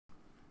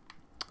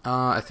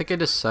I think I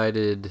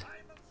decided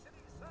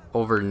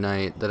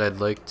overnight that I'd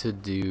like to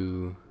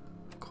do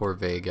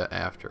Corvega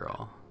after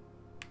all.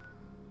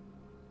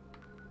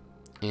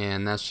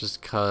 And that's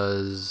just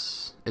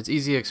cause it's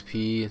easy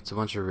XP, it's a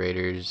bunch of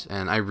raiders,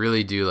 and I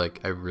really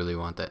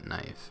want that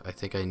knife. I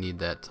think I need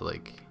that to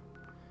like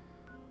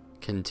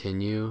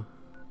continue.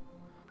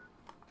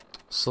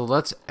 So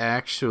let's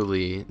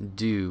actually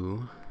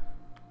do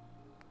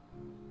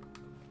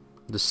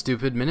the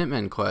stupid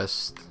Minutemen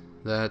quest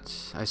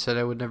that I said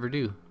I would never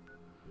do.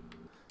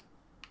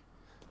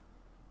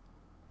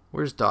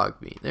 Where's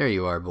dog meat? There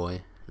you are,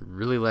 boy.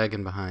 Really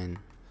lagging behind.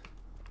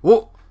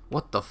 Whoa!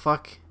 What the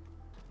fuck?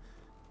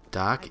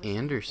 Doc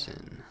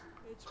Anderson.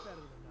 It's better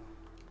than nothing.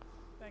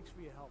 Thanks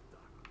for your help,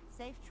 Doc.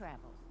 Safe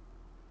travels.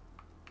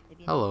 If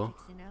you Hello. need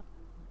fixing up,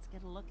 let's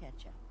get a look at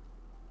you.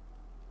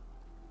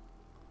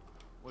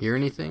 Hear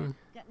anything?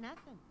 Got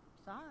nothing.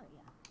 Sorry.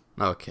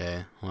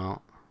 Okay,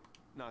 well.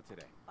 Not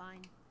today.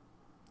 Fine.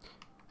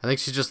 I think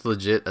she's just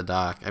legit a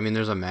doc. I mean,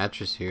 there's a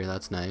mattress here.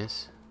 That's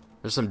nice.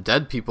 There's some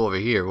dead people over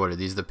here. What, are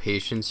these the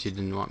patients you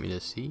didn't want me to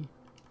see?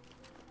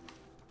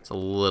 It's a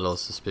little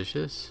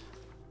suspicious.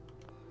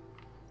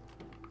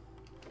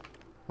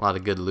 A lot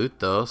of good loot,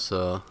 though,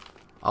 so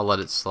I'll let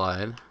it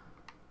slide.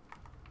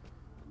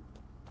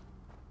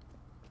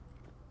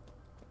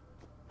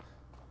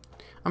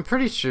 I'm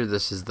pretty sure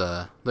this is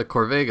the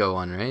Corvega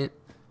one, right?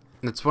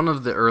 It's one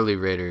of the early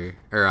Raider,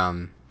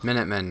 or,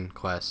 Minutemen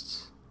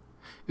quests.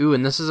 Ooh,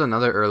 and this is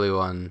another early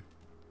one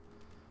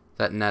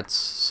that nets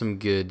some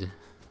good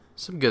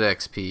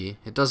XP.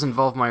 It does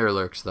involve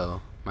Mirelurks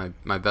though,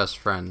 my best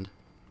friend.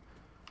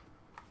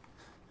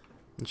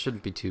 It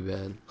shouldn't be too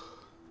bad.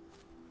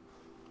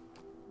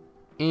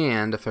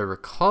 And if I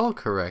recall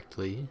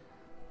correctly,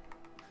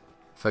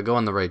 if I go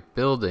in the right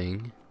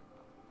building,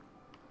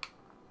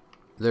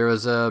 there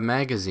was a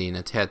magazine,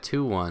 a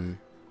tattoo one.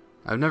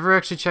 I've never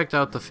actually checked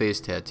out the face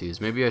tattoos.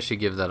 Maybe I should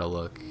give that a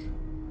look.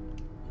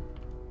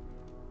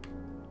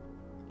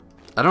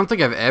 I don't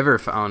think I've ever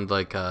found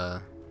like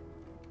a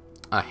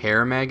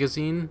hair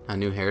magazine, a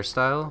new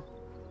hairstyle.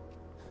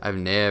 I've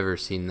never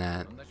seen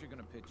that. Unless you're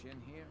gonna pitch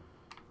in here,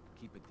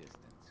 keep a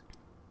distance.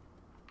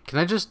 Can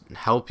I just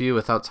help you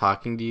without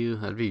talking to you?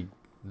 That'd be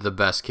the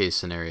best case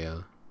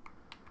scenario.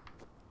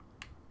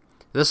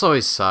 This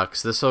always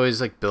sucks. This always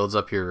like builds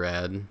up your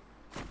rad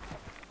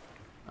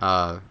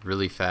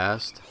really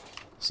fast.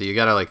 So you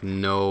gotta like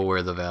know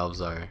where the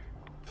valves are.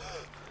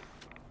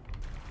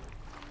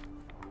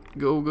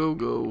 Go, go,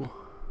 go.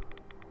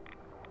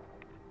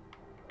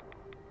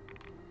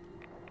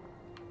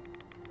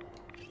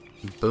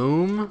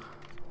 Boom.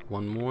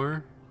 One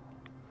more.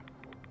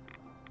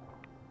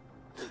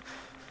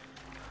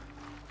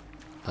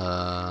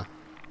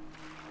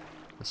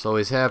 This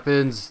always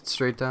happens.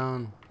 Straight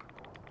down.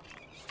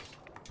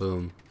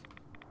 Boom.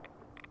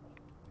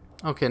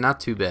 Okay, not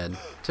too bad.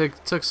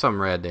 Took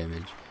some rad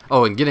damage.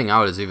 Oh, and getting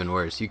out is even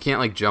worse. You can't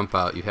like jump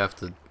out. You have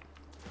to.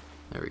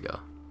 There we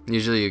go.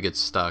 Usually you get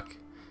stuck.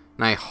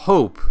 And I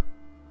hope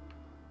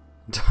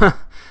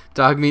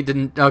dog meat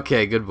didn't.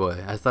 Okay, good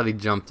boy. I thought he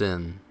jumped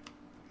in.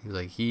 He's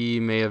like,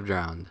 he may have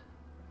drowned.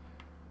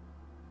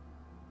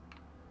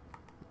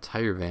 The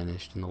tire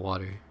vanished in the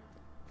water.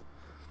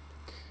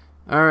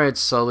 Alright,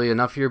 Sully,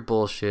 enough of your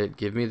bullshit.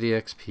 Give me the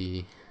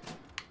XP.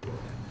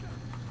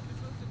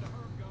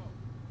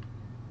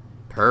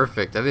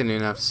 Perfect. I didn't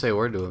even have to say a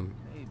word to him.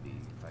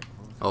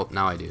 Oh,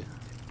 now I do.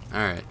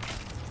 Alright.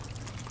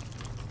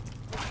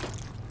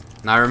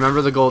 Now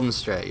remember the golden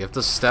strat. You have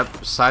to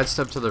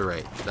sidestep to the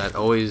right. That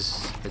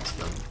always hits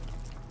them.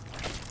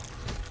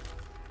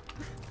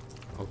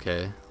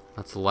 Okay,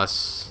 that's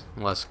less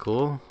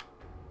cool.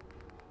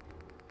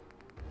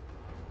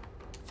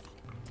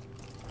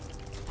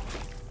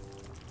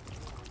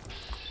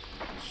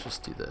 Let's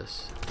just do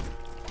this.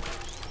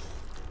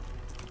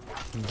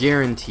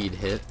 Guaranteed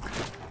hit.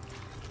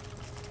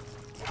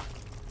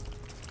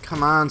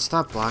 Come on,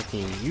 stop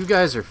blocking. You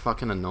guys are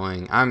fucking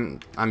annoying.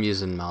 I'm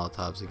using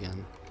Molotovs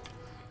again.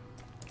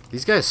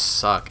 These guys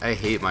suck. I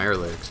hate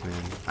Mirelurks,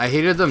 man. I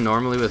hated them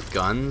normally with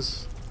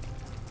guns.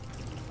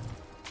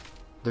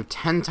 They're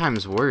 10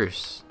 times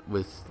worse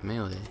with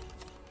melee.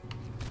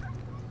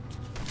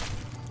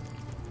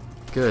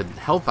 Good.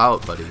 Help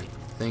out, buddy.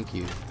 Thank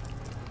you.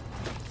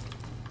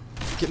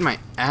 Getting my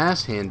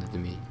ass handed to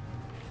me.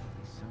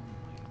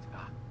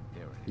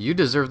 You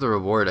deserve the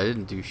reward. I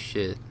didn't do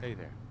shit. Hey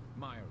there,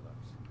 Mirelurks.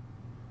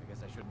 I guess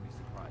I shouldn't be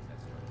surprised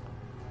that's your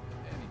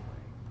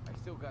Anyway, I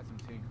still got some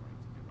tinkering to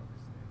do on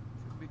this thing.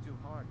 Shouldn't be too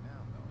hard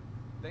now, though.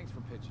 Thanks for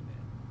pitching in.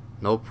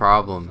 No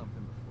problem.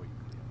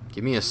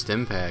 Give me a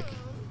stim pack.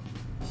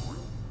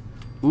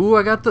 Ooh,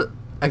 I got the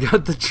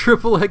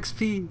triple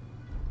XP.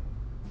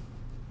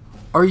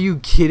 Are you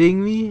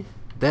kidding me?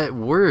 That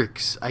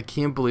works. I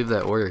can't believe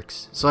that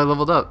works. So I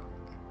leveled up.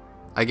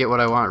 I get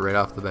what I want right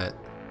off the bat.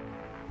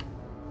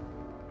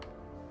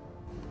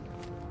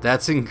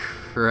 That's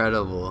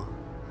incredible.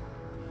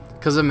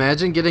 Because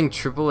imagine getting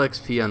triple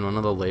XP on one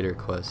of the later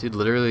quests. You'd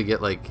literally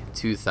get like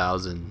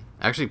 2,000.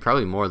 Actually,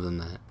 probably more than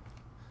that.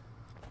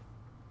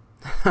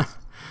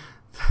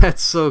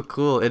 That's so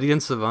cool.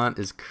 Idiot Savant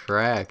is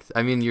cracked.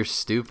 I mean, you're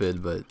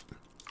stupid, but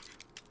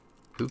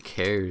who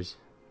cares?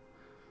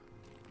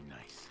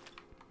 Nice.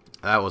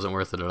 That wasn't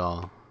worth it at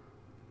all.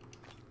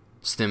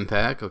 Stim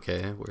pack,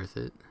 okay, worth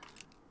it.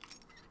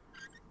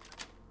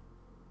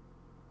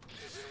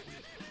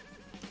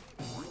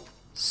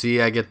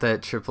 See, I get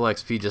that triple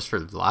XP just for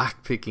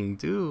lockpicking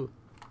too.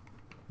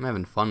 I'm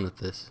having fun with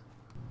this.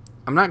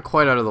 I'm not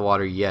quite out of the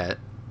water yet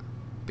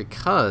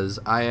because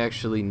I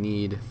actually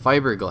need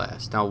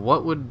fiberglass. Now,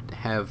 what would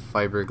have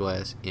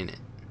fiberglass in it?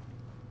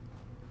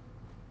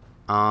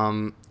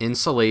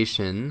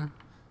 Insulation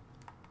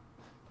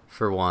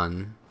for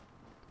one.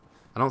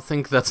 I don't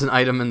think that's an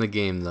item in the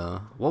game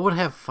though. What would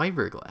have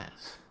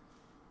fiberglass?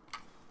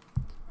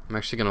 I'm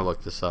actually gonna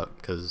look this up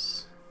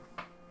because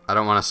I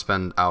don't want to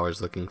spend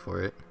hours looking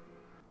for it.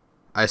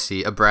 I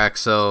see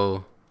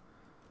Abraxo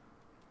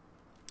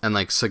and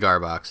like cigar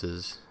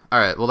boxes.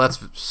 Alright, well that's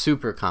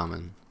super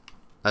common.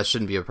 That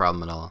shouldn't be a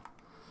problem at all.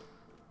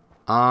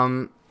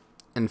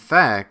 In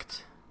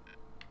fact,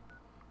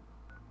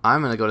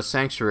 I'm gonna go to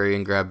Sanctuary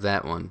and grab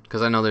that one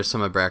because I know there's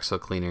some Abraxo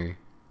cleaner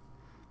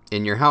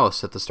in your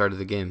house at the start of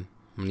the game.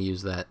 I'm gonna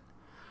use that.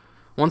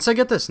 Once I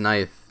get this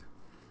knife,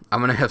 I'm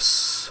gonna have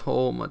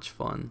so much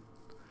fun.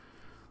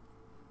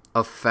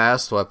 A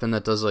fast weapon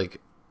that does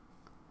like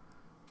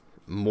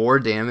more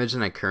damage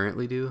than I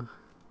currently do.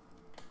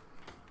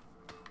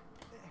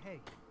 Hey,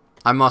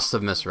 I must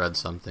have misread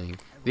something.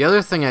 The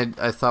other thing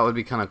I thought would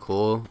be kind of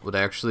cool would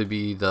actually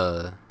be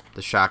the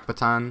shock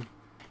baton,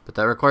 but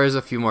that requires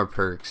a few more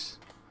perks.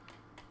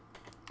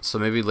 So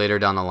maybe later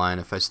down the line,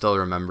 if I still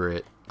remember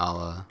it,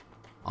 I'll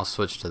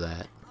switch to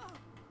that.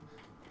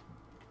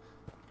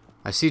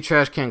 I see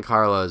Trash Can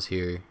Carla is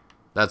here.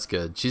 That's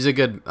good. She's a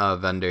good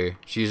vendor.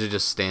 She usually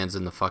just stands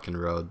in the fucking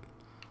road.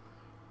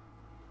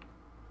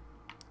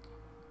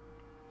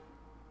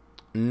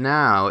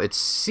 Now, it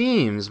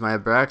seems my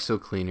Abraxo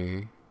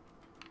cleaner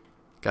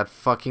got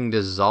fucking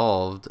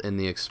dissolved in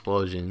the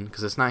explosion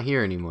because it's not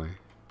here anymore.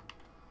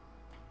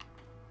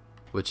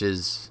 Which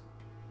is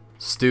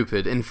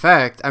stupid. In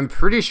fact, I'm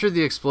pretty sure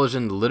the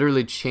explosion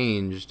literally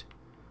changed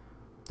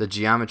the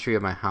geometry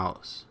of my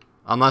house.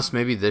 Unless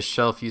maybe this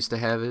shelf used to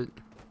have it.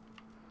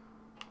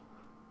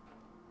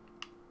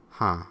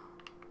 Huh.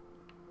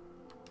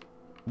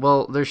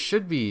 Well, there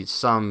should be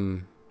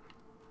some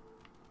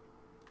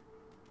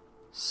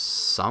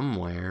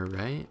somewhere,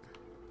 right?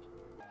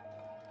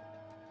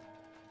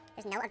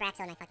 There's no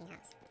Abraxo in my fucking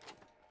house.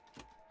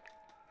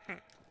 Huh.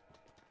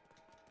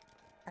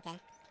 Okay.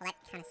 Well, that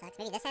kind of sucks.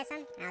 Maybe this has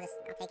some? I'll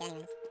take it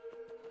anyways.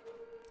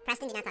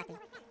 Preston, do not talk to me.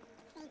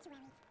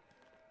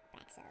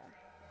 Abraxo.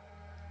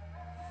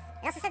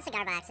 It also said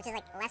cigar box, which is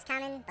like less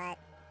common, but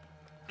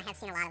I have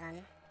seen a lot of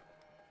them.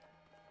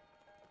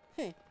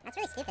 That's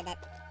really stupid that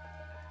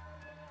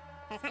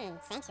it's not in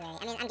Sanctuary.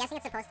 I mean, I'm guessing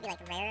it's supposed to be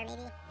like rarer,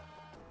 maybe?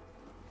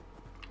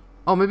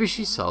 Oh, maybe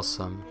she sells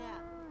some.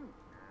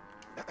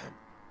 Yeah.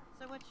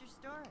 So what's your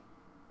story?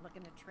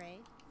 Looking to trade?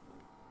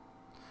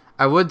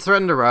 I would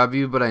threaten to rob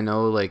you, but I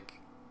know, like,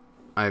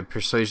 I have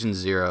persuasion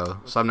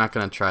 0, so I'm not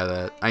gonna try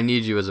that. I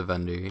need you as a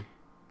vendor.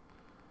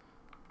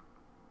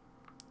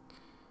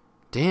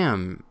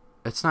 Damn,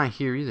 it's not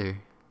here either.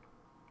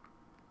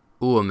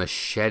 Ooh, a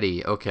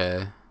machete.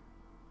 Okay.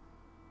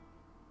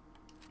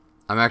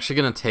 I'm actually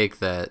gonna take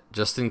that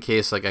just in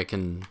case, like, I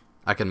can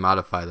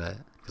modify that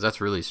because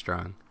that's really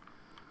strong.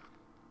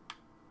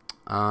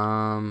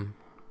 I'm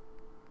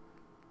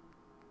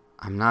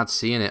not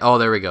seeing it. Oh,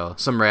 there we go.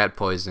 Some rat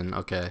poison.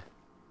 Okay.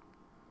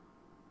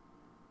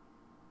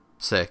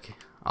 Sick.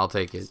 I'll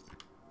take it.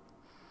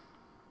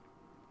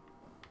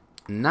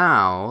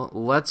 Now,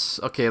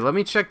 okay, let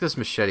me check this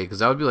machete, because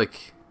that would be,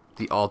 like,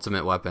 the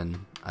ultimate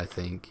weapon, I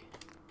think.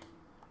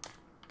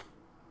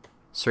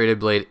 Serrated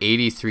blade,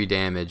 83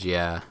 damage,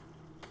 yeah.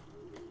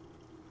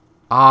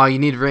 Oh, you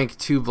need rank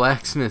 2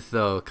 blacksmith,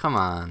 though. Come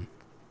on.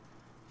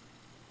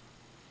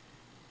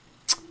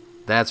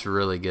 That's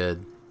really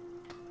good.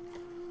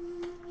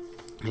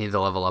 I need to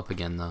level up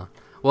again, though.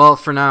 Well,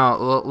 for now,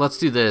 let's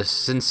do this.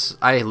 Since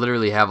I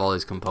literally have all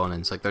these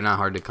components, like, they're not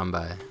hard to come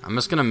by. I'm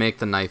just gonna make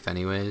the knife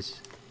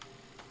anyways.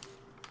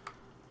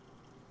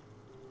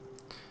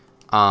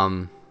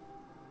 And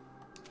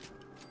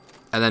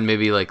then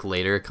maybe, like,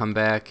 later come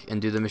back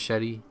and do the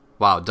machete.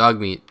 Wow, dog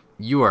meat,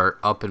 you are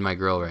up in my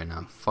grill right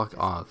now. Fuck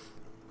off.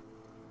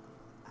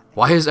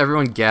 Why is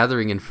everyone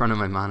gathering in front of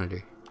my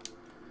monitor?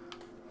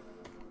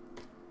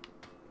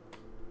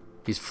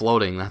 He's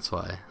floating, that's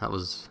why. That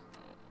was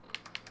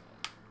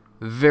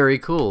very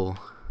cool.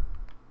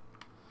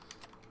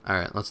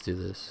 Alright, let's do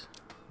this.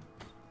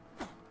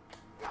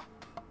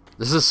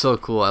 This is so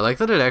cool. I like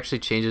that it actually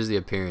changes the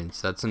appearance.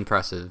 That's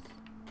impressive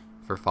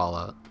for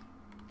Fallout.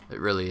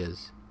 It really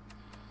is.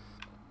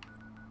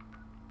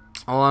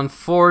 Well,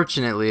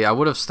 unfortunately, I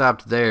would have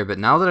stopped there, but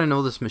now that I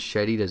know this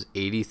machete does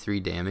 83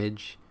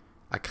 damage,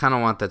 I kind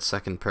of want that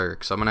second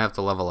perk, so I'm going to have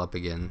to level up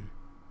again.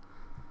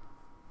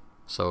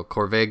 So,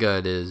 Corvega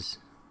it is.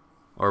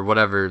 Or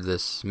whatever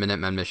this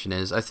Minutemen mission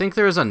is. I think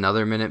there is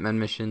another Minutemen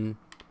mission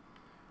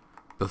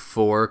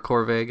before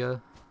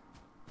Corvega.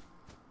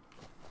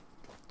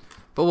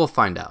 But we'll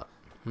find out.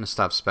 I'm gonna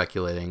stop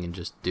speculating and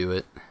just do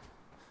it.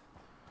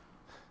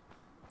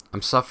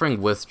 I'm suffering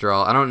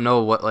withdrawal. I don't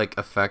know what like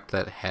effect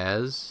that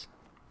has.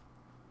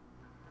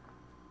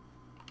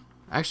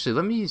 Actually,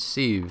 let me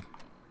see.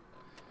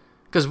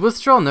 Because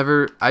withdrawal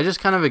never... I just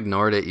kind of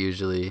ignored it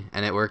usually,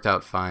 and it worked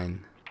out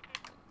fine.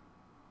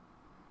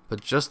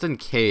 But just in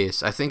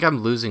case, I think I'm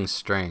losing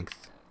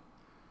strength.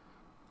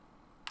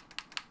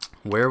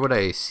 Where would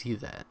I see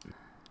that?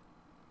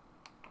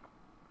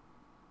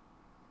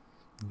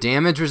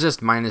 Damage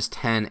resist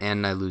 -10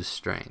 and I lose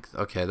strength.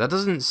 Okay, that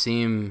doesn't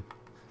seem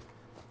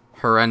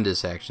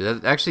horrendous actually.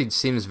 That actually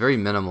seems very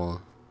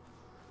minimal.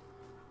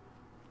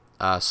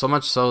 So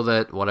much so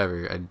that,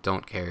 whatever, I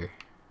don't care.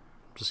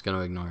 I'm just gonna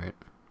ignore it.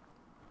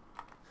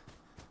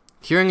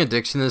 Curing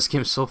addiction in this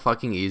game is so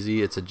fucking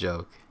easy, it's a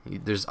joke.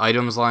 There's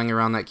items lying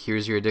around that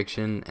cures your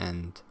addiction,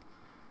 and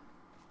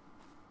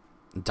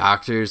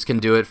doctors can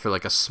do it for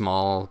like a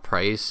small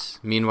price.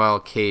 Meanwhile,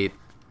 Kate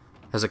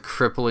has a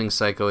crippling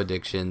psycho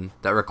addiction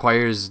that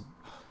requires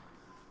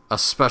a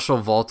special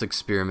vault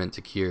experiment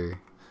to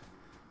cure.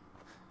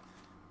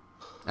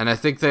 And I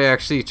think they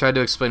actually tried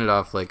to explain it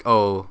off like,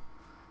 oh,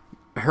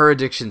 her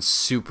addiction's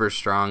super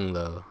strong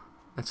though.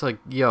 It's like,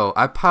 yo,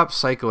 I pop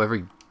psycho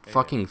every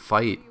fucking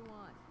fight.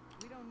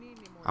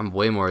 I'm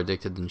way more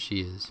addicted than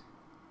she is.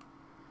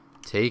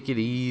 Take it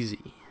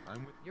easy.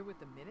 You're with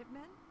the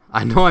Minutemen?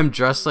 I know I'm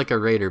dressed like a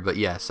raider, but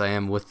yes, I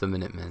am with the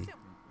Minutemen.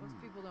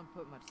 Most people don't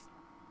put much.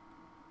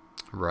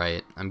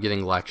 Right, I'm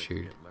getting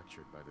lectured. Get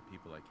lectured by the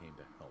people I came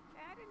to help.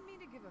 I didn't mean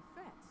to give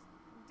offense.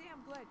 I'm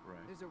damn glad.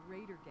 Right. There's a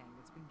raider gang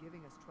that's been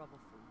giving us trouble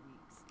for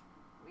weeks.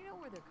 We know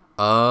where they're coming.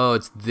 Oh,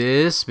 it's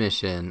this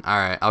mission.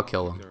 Alright, I'll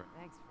kill him.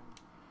 Thanks, friend.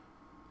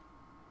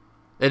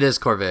 It is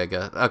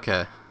Corvega.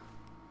 Okay.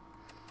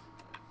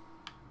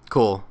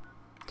 Cool.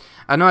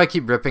 I know I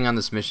keep ripping on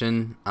this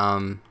mission.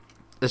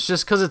 It's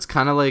just because it's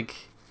kind of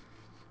like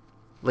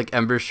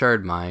Ember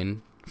Shard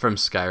Mine from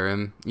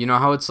Skyrim. You know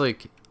how it's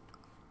like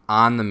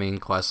on the main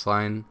quest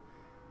line,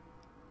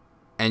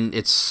 and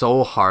it's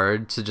so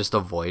hard to just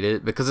avoid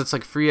it because it's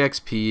like free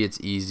XP.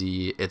 It's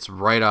easy. It's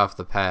right off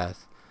the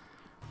path.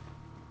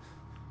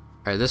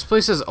 Alright, this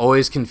place is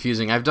always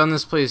confusing. I've done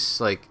this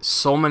place like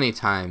so many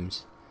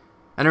times,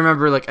 and I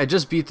remember like I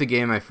just beat the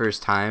game my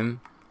first time.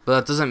 But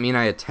that doesn't mean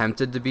I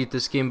attempted to beat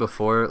this game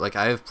before. Like,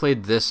 I have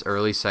played this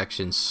early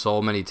section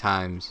so many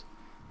times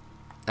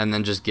and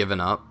then just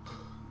given up.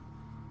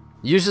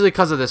 Usually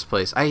because of this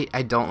place.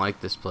 I don't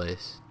like this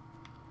place.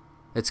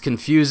 It's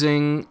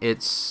confusing.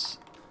 It's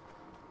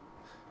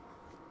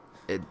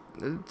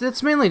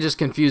mainly just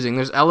confusing.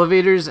 There's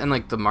elevators and,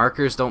 like, the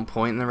markers don't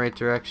point in the right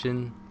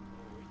direction.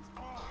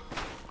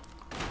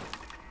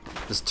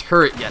 This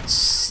turret gets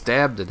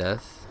stabbed to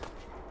death.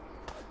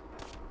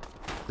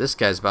 This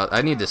guy's about...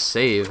 I need to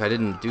save. I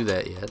didn't do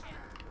that yet.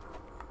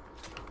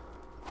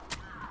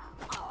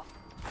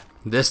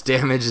 This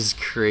damage is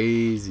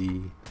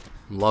crazy.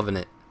 I'm loving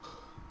it.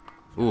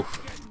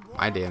 Oof.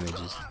 My damage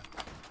is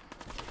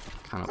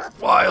kind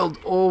of wild.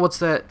 Oh, what's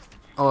that?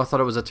 Oh, I thought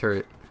it was a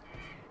turret.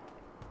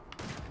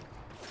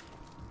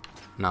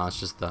 No, it's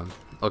just them.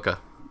 Okay.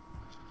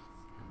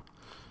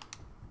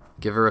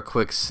 Give her a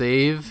quick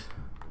save.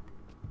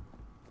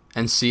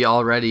 And see,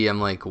 already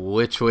I'm like,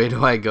 which way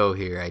do I go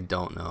here? I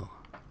don't know.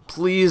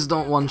 Please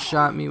don't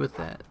one-shot me with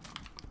that.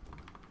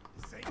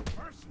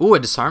 Ooh, I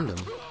disarmed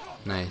him.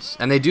 Nice.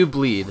 And they do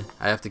bleed.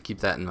 I have to keep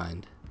that in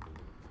mind.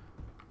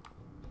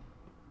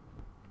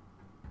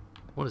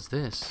 What is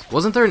this?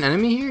 Wasn't there an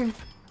enemy here?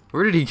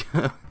 Where did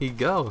he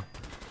go?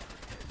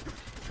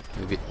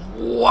 Maybe.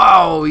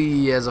 Wow,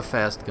 he has a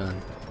fast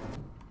gun.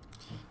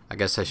 I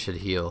guess I should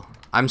heal.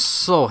 I'm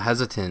so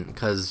hesitant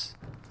because,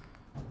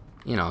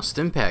 you know,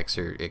 stim packs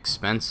are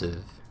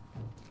expensive.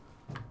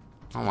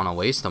 I don't want to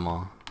waste them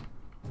all.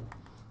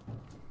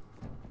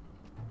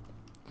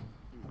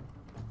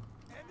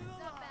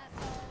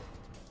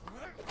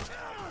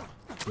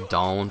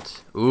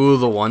 Don't. Ooh,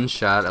 the one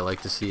shot. I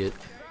like to see it.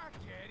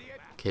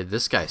 Okay,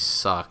 this guy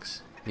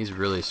sucks. He's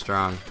really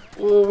strong.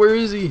 Oh, where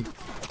is he?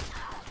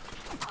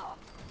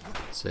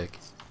 Sick.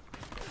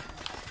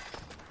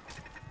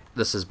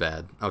 This is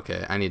bad.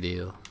 Okay, I need to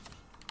heal.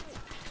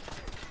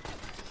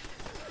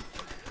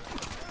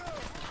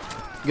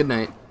 Good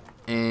night.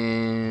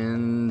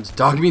 And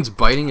Dogbean's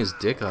biting his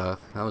dick off.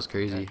 That was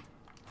crazy.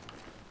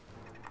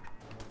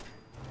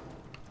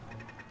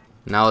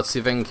 Now let's see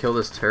if I can kill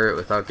this turret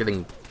without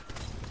getting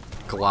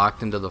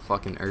glocked into the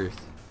fucking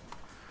earth.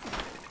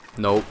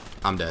 Nope,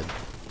 I'm dead.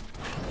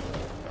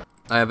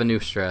 I have a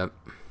new strap.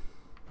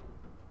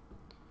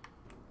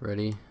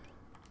 Ready?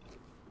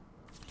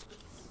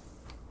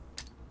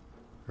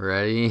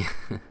 Ready?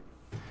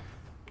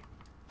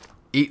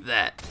 Eat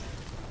that.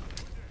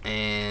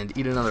 And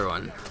eat another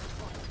one.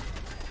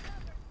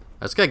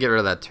 I just gotta get rid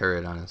of that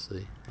turret,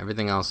 honestly.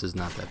 Everything else is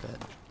not that bad.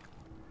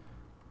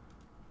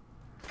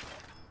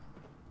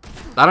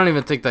 I don't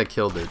even think that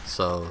killed it,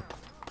 so...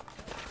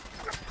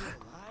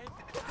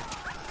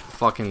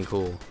 Fucking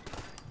cool.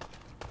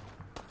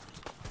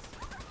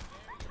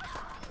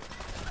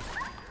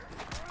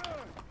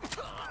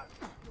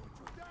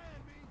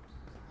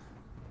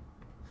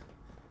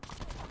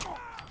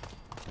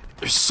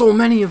 There's so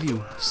many of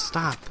you.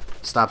 Stop.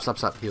 Stop, stop,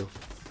 stop. Heal.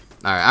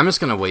 Alright, I'm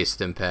just gonna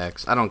waste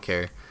impacts. I don't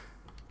care.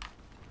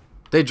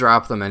 They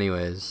drop them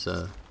anyways,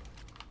 so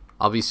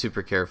I'll be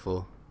super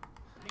careful.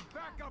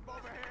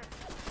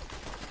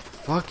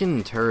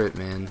 Fucking turret,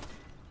 man.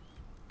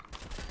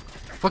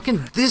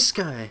 Fucking this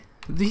guy.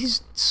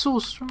 He's so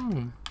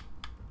strong.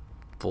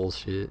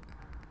 Bullshit.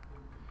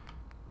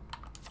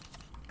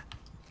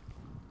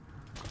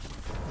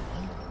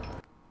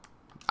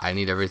 I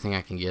need everything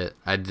I can get.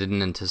 I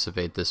didn't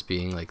anticipate this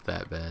being like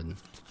that bad.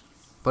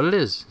 But it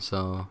is,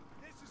 so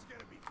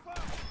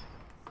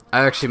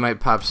I actually might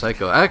pop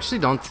Psycho. I actually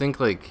don't think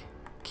like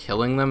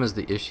killing them is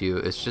the issue.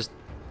 It's just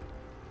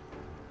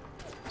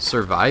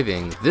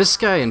surviving. This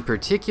guy in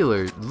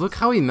particular, look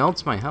how he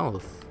melts my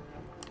health.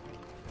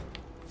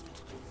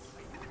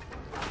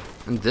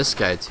 And this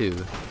guy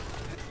too.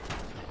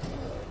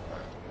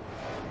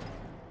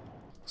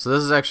 So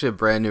this is actually a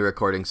brand new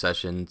recording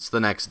session. It's the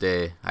next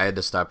day. I had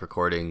to stop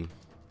recording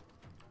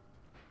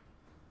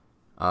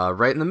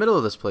right in the middle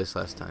of this place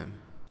last time.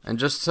 And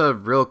just to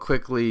real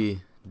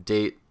quickly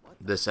date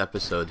this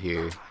episode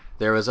here,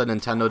 there was a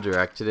Nintendo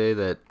Direct today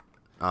that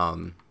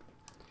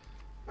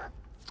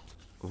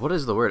what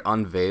is the word?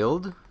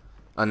 Unveiled?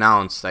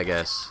 Announced, I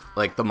guess.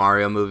 Like the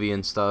Mario movie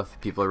and stuff.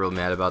 People are real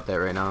mad about that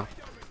right now.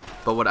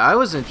 But what I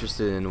was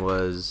interested in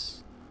was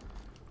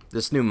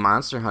this new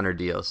Monster Hunter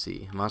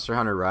DLC. Monster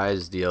Hunter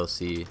Rise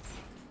DLC.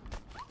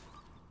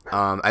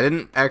 I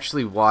didn't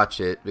actually watch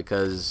it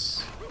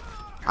because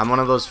I'm one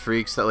of those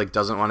freaks that like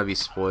doesn't want to be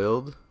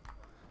spoiled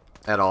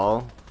at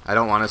all. I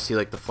don't want to see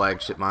like the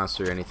flagship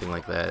monster or anything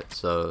like that.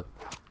 So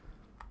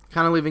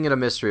kind of leaving it a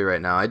mystery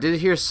right now. I did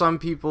hear some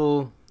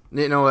people,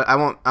 you know what, I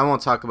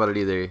won't talk about it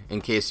either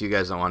in case you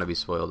guys don't want to be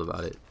spoiled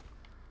about it.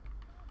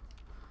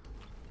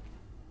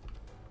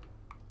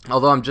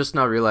 Although I'm just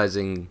now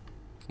realizing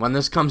when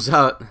this comes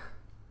out,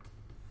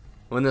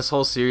 when this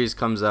whole series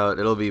comes out,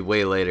 it'll be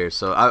way later,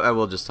 so I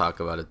will just talk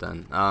about it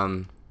then.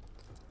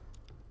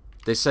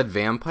 They said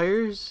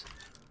vampires?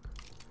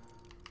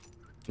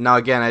 Now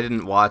again, I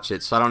didn't watch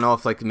it, so I don't know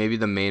if like maybe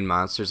the main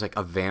monster's like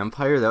a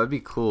vampire. That would be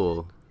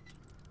cool.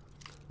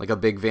 Like a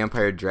big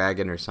vampire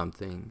dragon or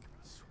something.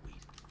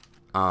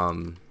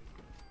 So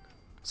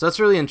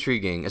that's really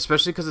intriguing,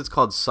 especially because it's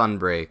called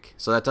Sunbreak,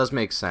 so that does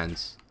make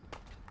sense.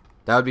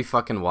 That would be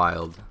fucking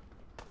wild.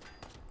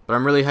 But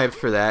I'm really hyped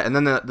for that. And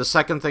then the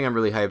second thing I'm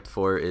really hyped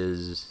for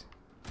is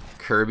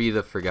Kirby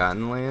the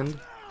Forgotten Land.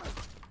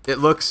 It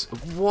looks...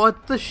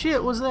 What the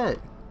shit was that?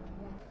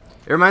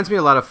 It reminds me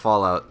a lot of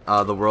Fallout.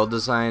 The world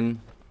design.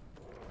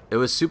 It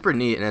was super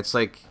neat, and it's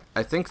like,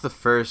 I think the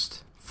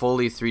first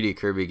fully 3D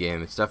Kirby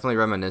game. It's definitely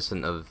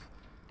reminiscent of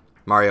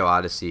Mario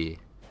Odyssey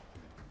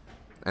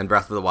and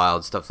Breath of the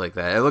Wild, stuff like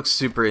that. It looks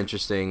super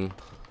interesting.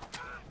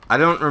 I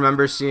don't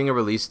remember seeing a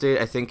release date.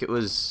 I think it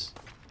was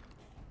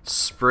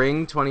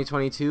spring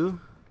 2022.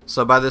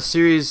 So by the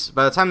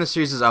time the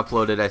series is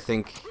uploaded, I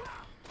think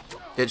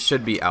it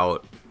should be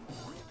out.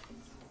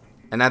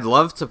 And I'd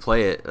love to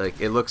play it. Like,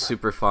 it looks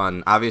super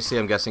fun. Obviously,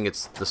 I'm guessing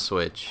it's the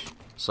Switch,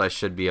 so I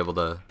should be able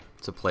to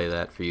play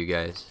that for you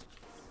guys.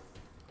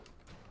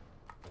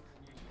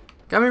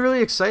 Got me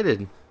really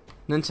excited.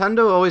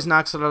 Nintendo always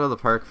knocks it out of the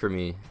park for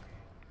me.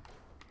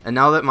 And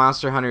now that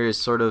Monster Hunter is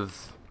sort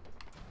of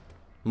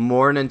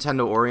more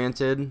Nintendo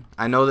oriented,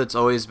 I know that's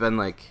always been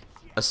like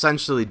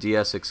essentially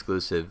DS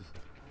exclusive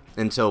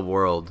until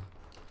World,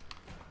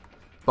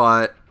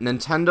 but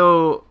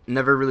Nintendo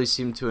never really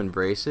seemed to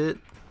embrace it,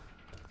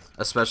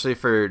 especially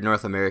for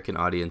North American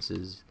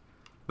audiences.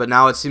 But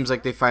now it seems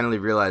like they finally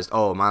realized,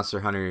 oh,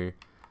 Monster Hunter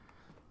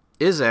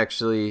is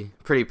actually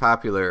pretty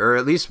popular, or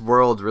at least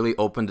World really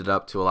opened it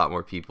up to a lot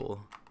more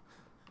people.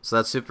 So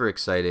that's super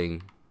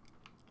exciting.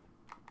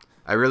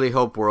 I really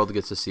hope World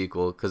gets a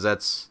sequel, because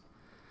that's,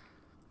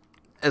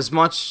 as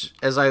much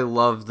as I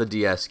love the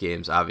DS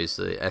games,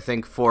 obviously, I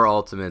think 4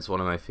 Ultimate's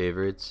one of my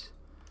favorites.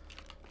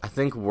 I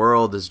think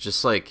World is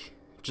just like,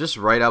 just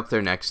right up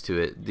there next to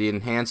it. The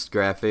enhanced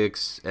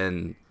graphics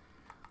and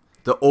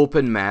the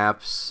open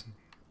maps,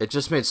 it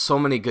just made so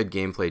many good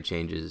gameplay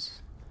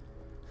changes.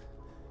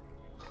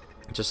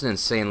 Just an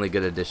insanely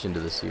good addition to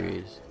the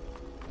series.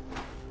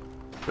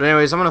 But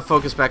anyways, I'm going to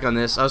focus back on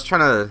this. I was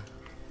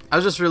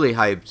just really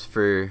hyped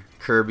for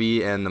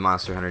Kirby and the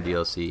Monster Hunter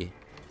DLC.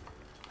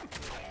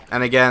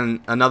 And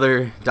again,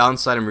 another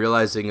downside I'm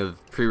realizing of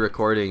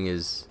pre-recording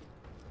is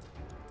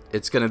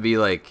it's going to be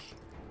like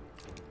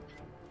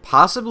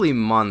possibly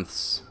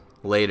months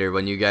later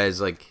when you guys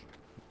like,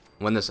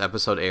 when this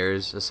episode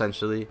airs,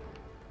 essentially.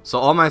 So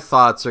all my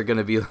thoughts are going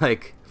to be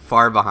like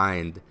far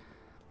behind.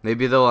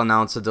 Maybe they'll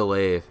announce a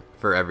delay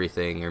for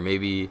everything, or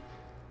maybe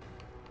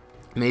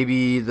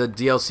the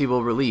DLC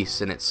will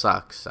release and it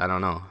sucks. I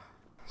don't know.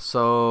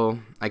 So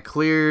I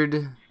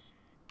cleared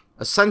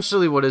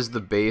essentially what is the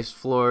base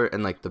floor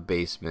and like the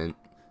basement.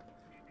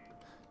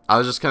 I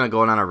was just kind of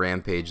going on a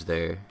rampage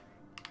there.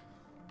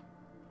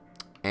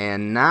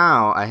 And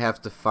now I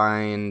have to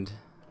find,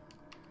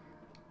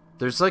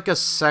 there's like a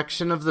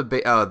section of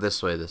the oh,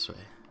 this way.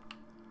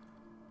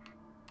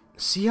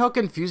 See how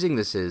confusing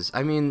this is?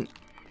 I mean,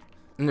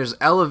 And there's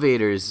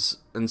elevators,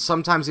 and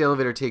sometimes the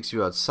elevator takes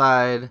you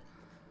outside.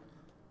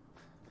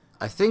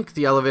 I think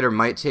the elevator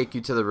might take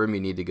you to the room you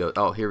need to go.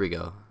 Oh, here we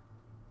go.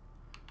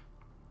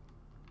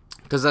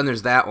 Because then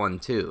there's that one,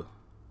 too.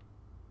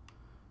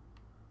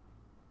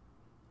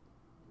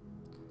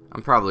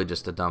 I'm probably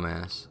just a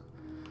dumbass.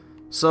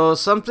 So,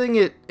 something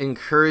it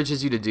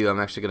encourages you to do, I'm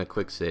actually going to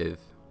quick save,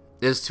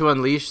 is to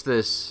unleash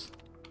this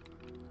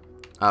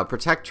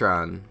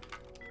Protectron.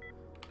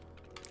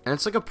 And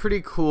it's like a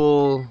pretty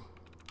cool...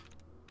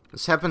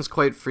 This happens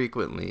quite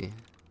frequently.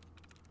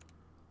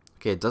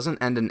 Okay, it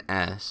doesn't end in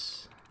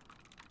S.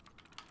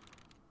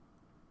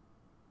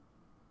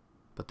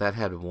 But that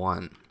had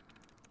 1.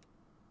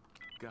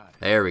 Got it.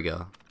 There we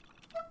go.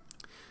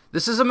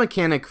 This is a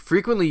mechanic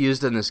frequently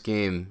used in this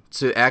game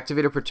to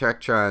activate a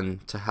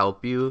Protectron to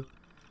help you.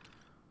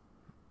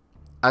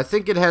 I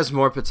think it has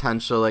more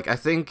potential. Like, I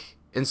think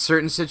in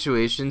certain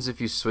situations,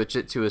 if you switch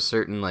it to a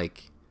certain,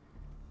 like,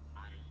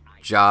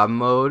 job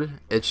mode,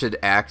 it should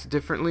act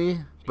differently.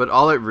 But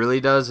all it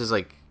really does is,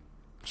 like,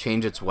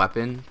 change its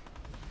weapon.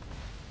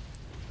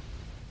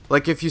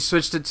 Like, if you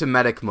switched it to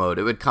medic mode,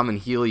 it would come and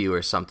heal you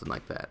or something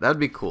like that. That would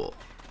be cool.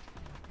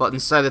 But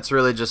instead, it's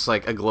really just,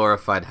 like, a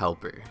glorified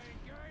helper.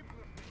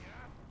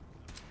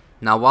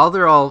 Now, while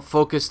they're all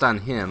focused on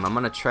him, I'm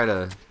going to try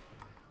to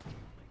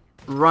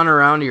run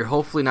around here,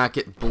 hopefully not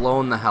get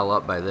blown the hell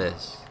up by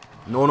this.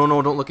 No, no,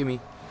 no, don't look at me.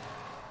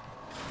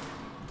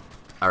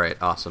 Alright,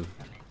 awesome.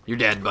 You're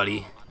dead,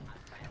 buddy.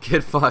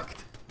 Get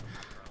fucked.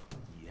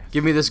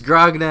 Give me this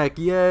Grognak,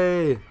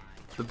 yay!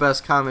 The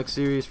best comic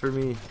series for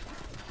me.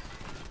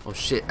 Oh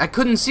shit, I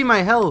couldn't see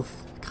my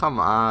health! Come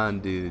on,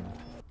 dude.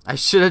 I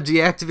should have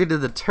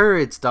deactivated the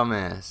turrets,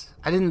 dumbass.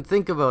 I didn't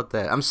think about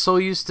that. I'm so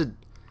used to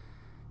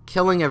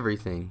killing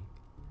everything.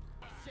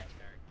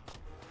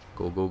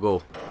 Go, go,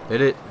 go. Hit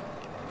it.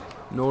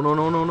 No, no,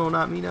 no, no, no,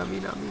 not me, not me,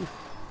 not me.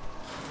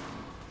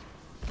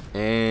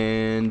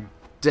 And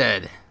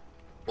dead.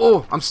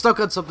 Oh, I'm stuck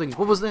on something.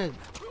 What was that?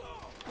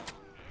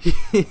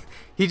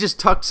 He just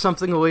tucked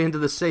something away into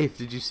the safe.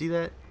 Did you see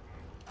that?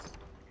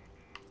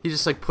 He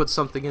just like put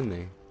something in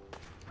there.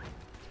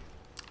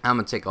 I'm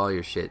gonna take all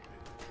your shit.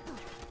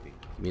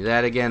 Give me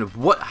that again.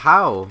 What?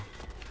 How?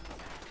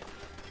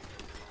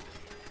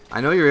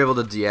 I know you're able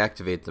to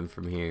deactivate them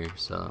from here,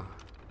 so.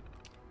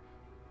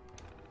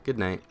 Good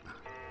night.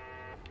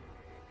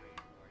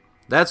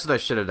 That's what I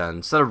should have done.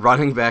 Instead of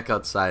running back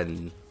outside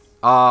and...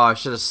 Oh, I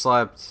should have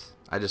slept.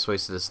 I just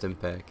wasted a stim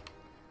pack.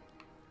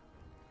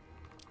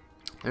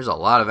 There's a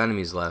lot of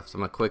enemies left. I'm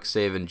gonna quick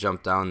save and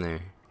jump down there.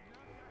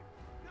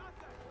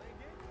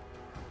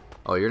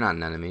 Oh, you're not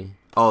an enemy.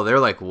 Oh, they're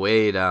like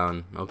way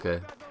down. Okay.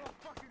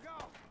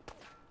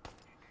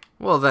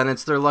 Well, then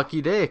it's their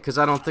lucky day, because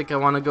I don't think I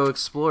want to go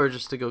explore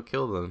just to go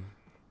kill them.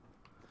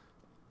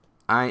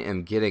 I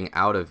am getting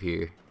out of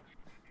here.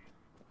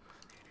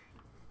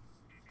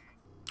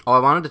 Oh, I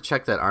wanted to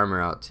check that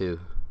armor out too,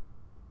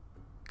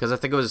 because I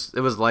think it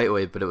was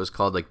lightweight, but it was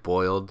called like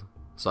boiled,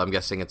 so I'm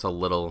guessing it's a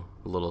little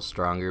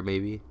stronger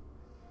maybe.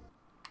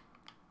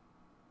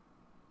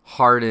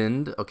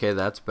 Hardened. Okay,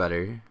 that's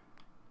better.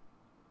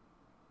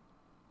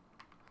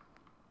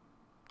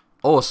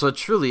 Oh, so it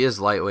truly is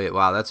lightweight.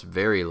 Wow, that's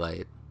very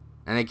light.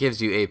 And it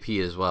gives you AP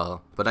as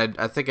well. But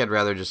I think I'd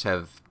rather just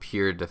have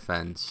pure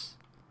defense.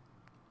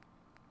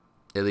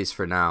 At least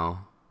for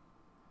now.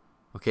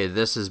 Okay,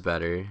 this is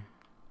better.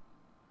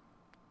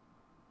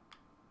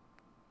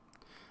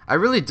 I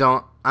really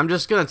don't... I'm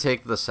just gonna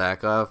take the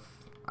sack off.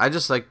 I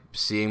just like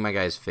seeing my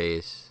guy's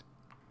face.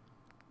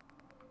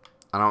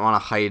 I don't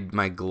want to hide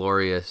my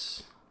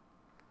glorious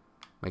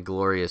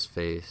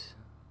face.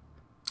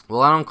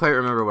 Well, I don't quite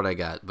remember what I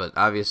got, but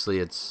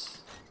obviously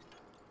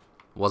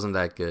wasn't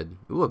that good.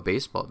 Ooh, a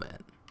baseball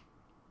bat.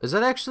 Is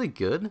that actually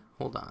good?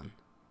 Hold on.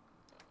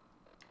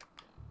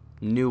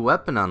 New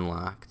weapon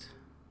unlocked.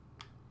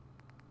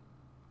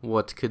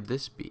 What could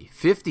this be?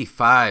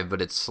 55,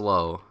 but it's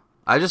slow.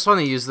 I just want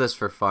to use this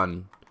for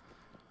fun.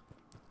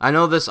 I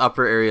know this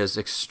upper area is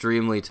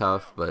extremely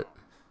tough, but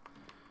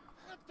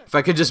if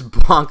I could just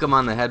bonk him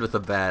on the head with a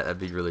bat, that'd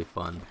be really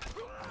fun.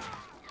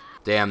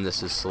 Damn,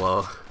 this is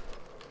slow.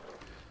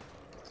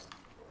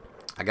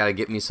 I gotta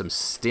get me some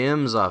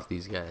stims off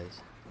these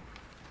guys.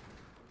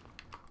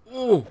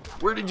 Oh,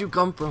 where did you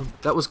come from?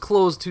 That was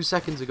closed 2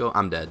 seconds ago.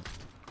 I'm dead.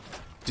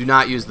 Do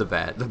not use the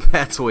bat. The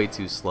bat's way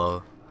too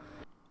slow.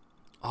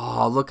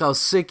 Oh, look how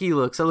sick he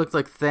looks. I look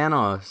like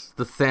Thanos.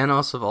 The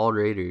Thanos of all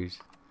raiders.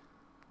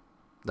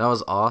 That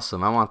was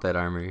awesome. I want that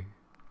armor.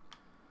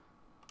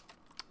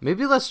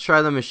 Maybe let's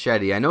try the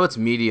machete. I know it's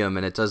medium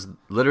and it does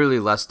literally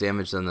less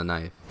damage than the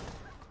knife.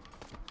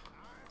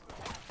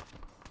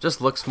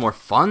 Just looks more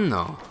fun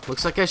though.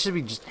 Looks like I should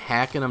be just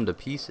hacking them to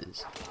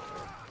pieces.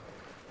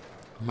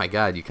 Oh my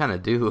god, you kind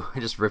of do. I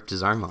just ripped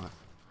his arm off.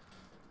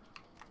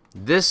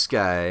 This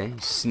guy,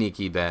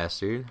 sneaky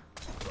bastard.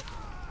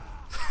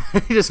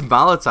 He just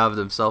Molotov'd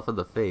himself in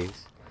the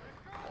face.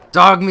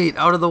 Dog meat,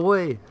 out of the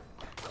way.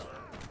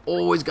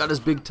 Oh, he's got his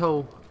big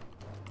toe.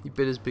 He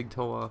bit his big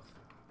toe off.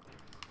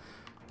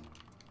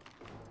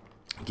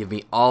 Give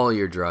me all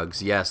your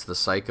drugs. Yes, the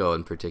psycho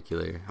in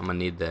particular. I'm gonna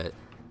need that.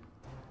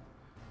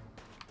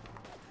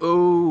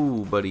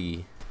 Oh,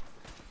 buddy.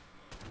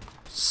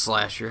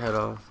 Slash your head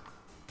off.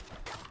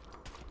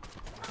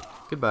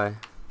 Goodbye.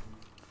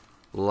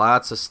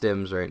 Lots of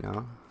stims right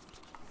now.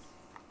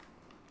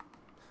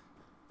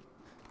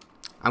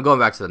 I'm going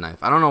back to the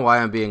knife. I don't know why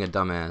I'm being a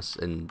dumbass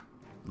and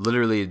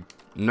literally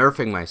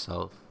nerfing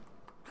myself.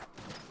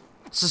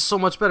 This is so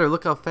much better.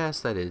 Look how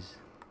fast that is.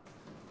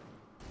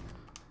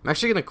 I'm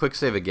actually going to quick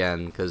save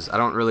again because I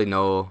don't really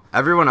know.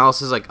 Everyone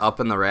else is like up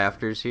in the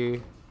rafters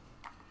here.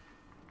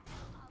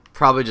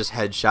 Probably just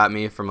headshot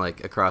me from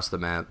like across the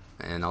map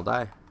and I'll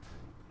die.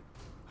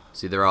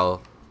 See, they're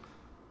all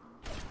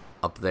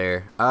up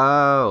there.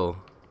 Oh.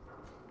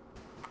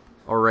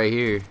 Or right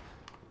here.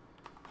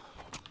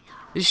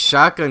 These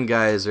shotgun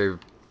guys are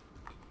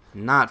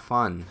not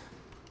fun.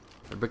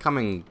 They're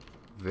becoming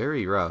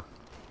very rough.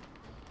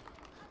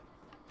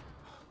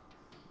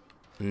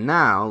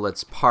 Now,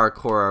 let's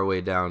parkour our way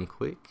down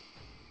quick.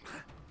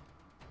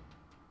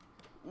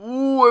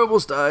 Ooh, I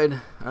almost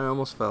died. I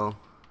almost fell.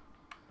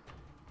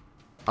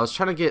 I was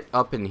trying to get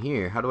up in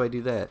here. How do I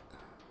do that?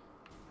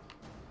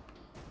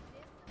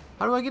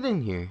 How do I get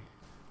in here?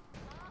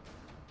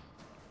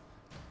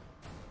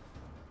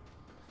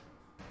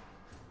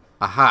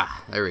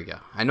 Aha, there we go.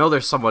 I know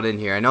there's someone in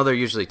here. I know they're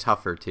usually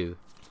tougher too.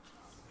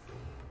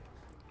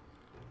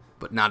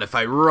 But not if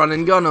I run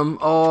and gun them.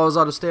 Oh, I was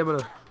out of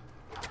stamina.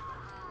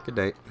 Good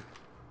night.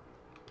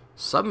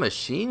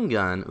 Submachine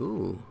gun.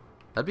 Ooh,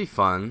 that'd be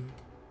fun.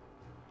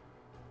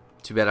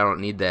 Too bad I don't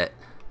need that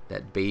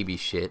baby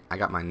shit. I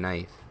got my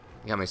knife.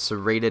 I got my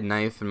serrated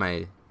knife and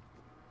my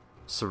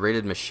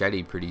serrated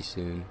machete pretty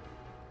soon.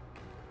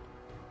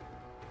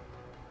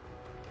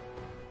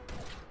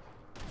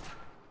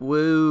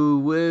 Woo,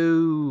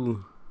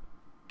 woo.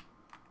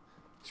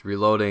 It's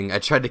reloading. I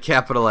tried to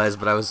capitalize,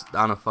 but I was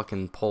on a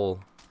fucking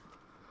pole.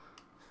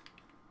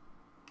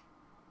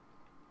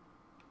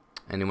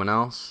 Anyone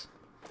else?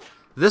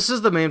 This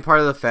is the main part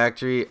of the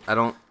factory I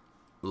don't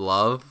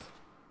love.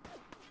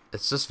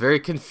 It's just very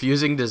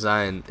confusing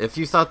design. If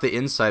you thought the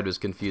inside was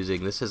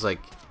confusing, this is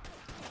like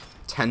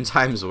 10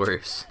 times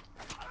worse.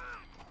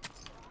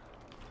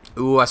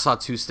 Ooh, I saw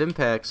 2 stim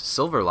packs.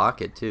 Silver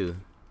locket, too.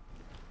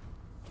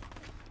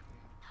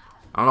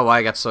 I don't know why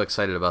I got so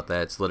excited about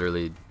that. It's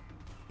literally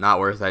not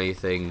worth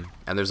anything.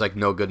 And there's like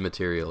no good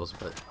materials,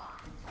 but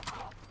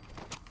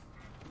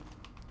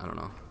I don't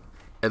know.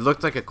 It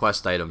looked like a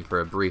quest item for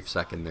a brief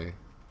second there.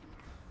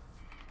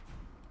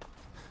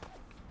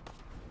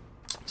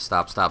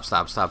 Stop, stop,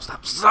 stop, stop,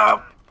 stop,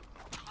 stop!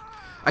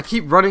 I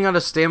keep running out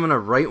of stamina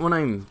right when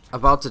I'm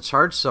about to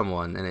charge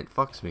someone, and it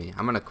fucks me.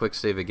 I'm gonna quick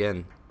save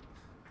again.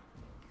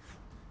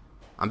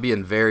 I'm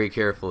being very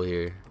careful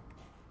here.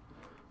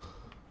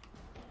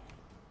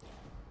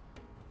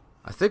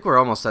 I think we're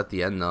almost at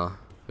the end, though.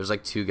 There's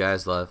like 2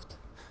 guys left.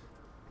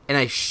 And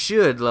I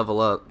should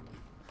level up.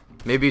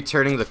 Maybe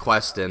turning the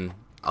quest in,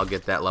 I'll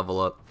get that level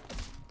up.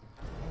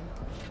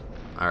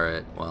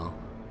 Alright, well.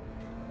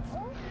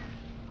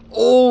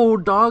 Oh,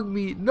 dog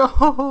meat.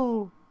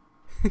 No!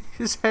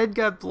 His head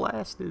got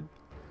blasted.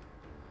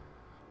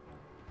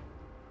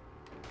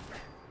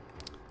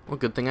 Well,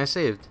 good thing I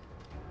saved.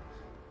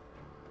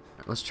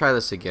 Right, let's try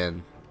this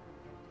again.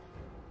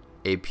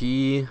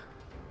 AP.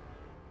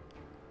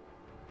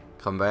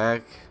 Come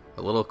back.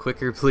 A little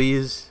quicker,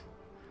 please.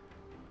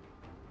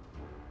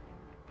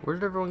 Where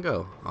did everyone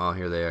go? Oh,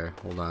 here they are.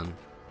 Hold on.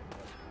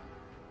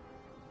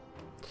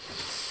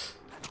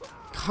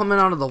 Coming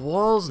out of the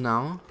walls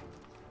now.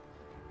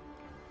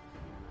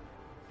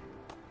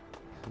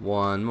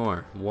 One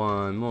more.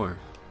 One more.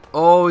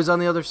 Oh, he's on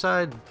the other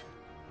side.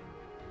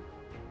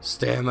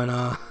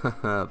 Stamina.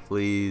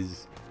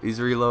 Please.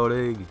 He's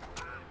reloading.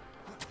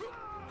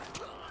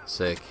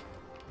 Sick.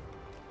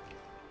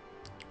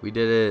 We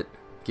did it.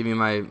 Give me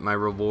my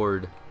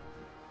reward.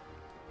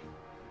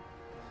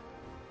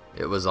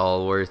 It was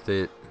all worth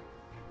it.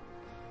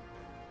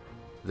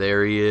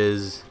 There he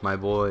is, my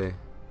boy.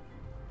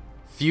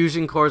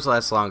 Fusion cores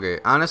last longer.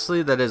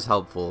 Honestly, that is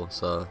helpful.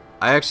 So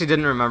I actually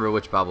didn't remember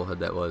which bobblehead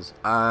that was.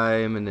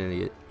 I'm an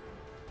idiot.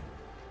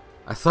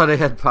 I thought I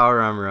had power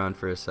armor on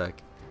for a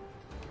sec.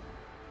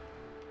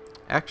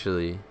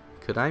 Actually,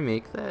 could I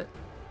make that?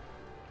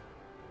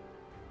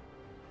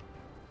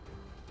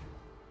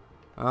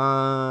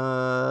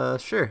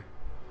 Sure.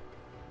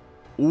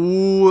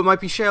 Ooh, it might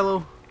be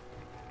shallow.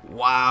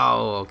 Wow,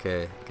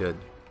 okay, good.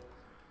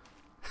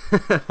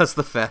 That's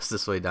the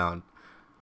fastest way down.